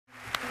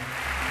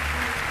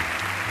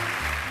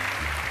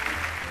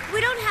We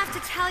don't have to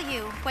tell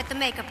you what the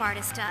makeup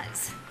artist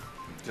does.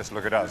 Just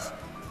look at us.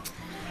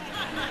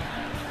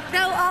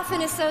 Though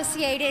often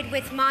associated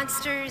with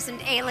monsters and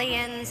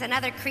aliens and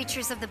other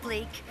creatures of the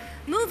bleak,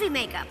 movie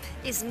makeup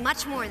is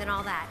much more than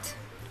all that.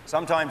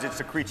 Sometimes it's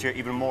a creature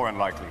even more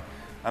unlikely.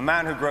 A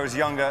man who grows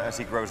younger as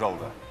he grows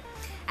older.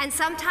 And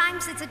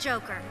sometimes it's a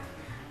Joker.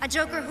 A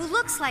Joker who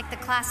looks like the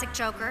classic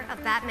Joker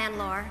of Batman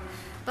lore,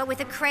 but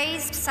with a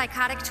crazed,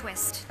 psychotic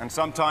twist. And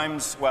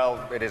sometimes,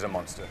 well, it is a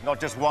monster. Not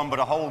just one, but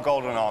a whole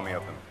golden army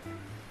of them.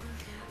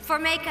 For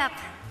makeup,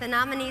 the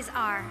nominees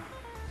are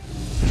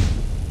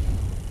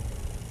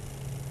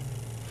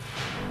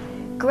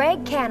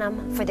Greg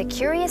Cannom for The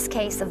Curious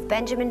Case of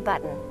Benjamin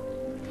Button,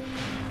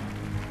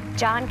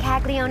 John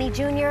Caglione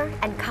Jr.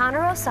 and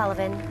Connor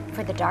O'Sullivan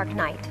for The Dark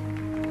Knight,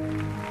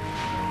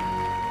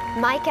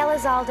 Mike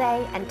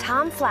Elizalde and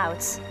Tom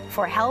Flouts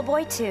for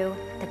Hellboy 2,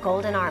 The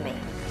Golden Army.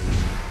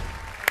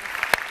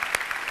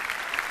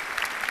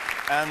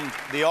 And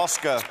the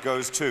Oscar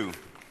goes to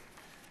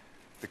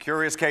The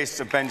Curious Case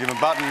of Benjamin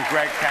Button,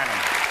 Greg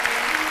Cannom.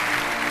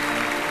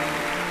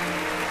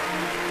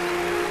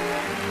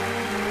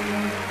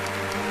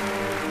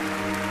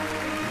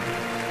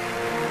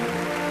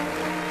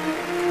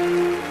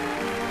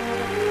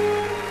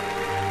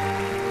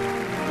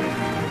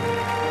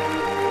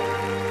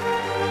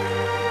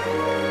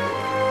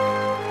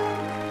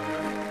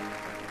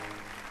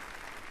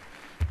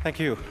 Thank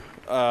you.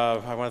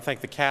 I want to thank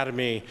the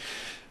Academy,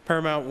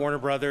 Paramount, Warner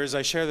Brothers.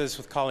 I share this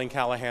with Colleen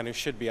Callahan, who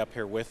should be up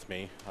here with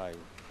me.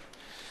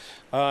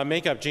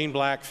 Makeup, Gene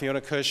Black,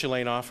 Fiona Cush,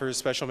 Elaine Offers.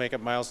 Special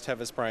makeup, Miles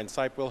Tevis, Brian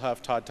Sipe, Will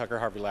Huff, Todd Tucker,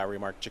 Harvey Lowry,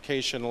 Mark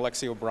Jacation,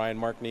 Alexi O'Brien,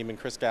 Mark Neiman,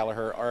 Chris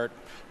Gallagher, Art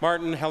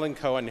Martin, Helen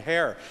Cohen,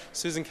 Hair,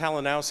 Susan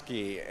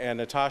Kalinowski, and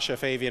Natasha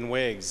Fabian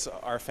Wiggs,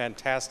 our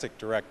fantastic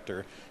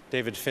director,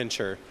 David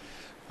Fincher,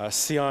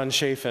 Sion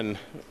Chafin,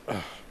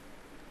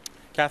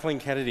 Kathleen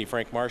Kennedy,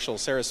 Frank Marshall,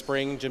 Sarah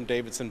Spring, Jim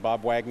Davidson,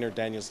 Bob Wagner,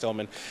 Daniel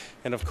Stillman,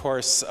 and of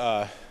course,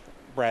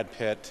 Brad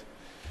Pitt,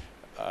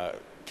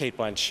 Kate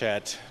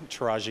Blanchett,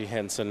 Taraji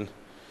Henson,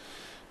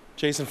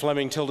 Jason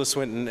Fleming, Tilda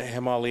Swinton,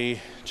 Hem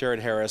Ali,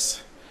 Jared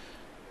Harris,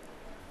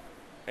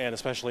 and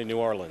especially New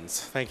Orleans.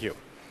 Thank you.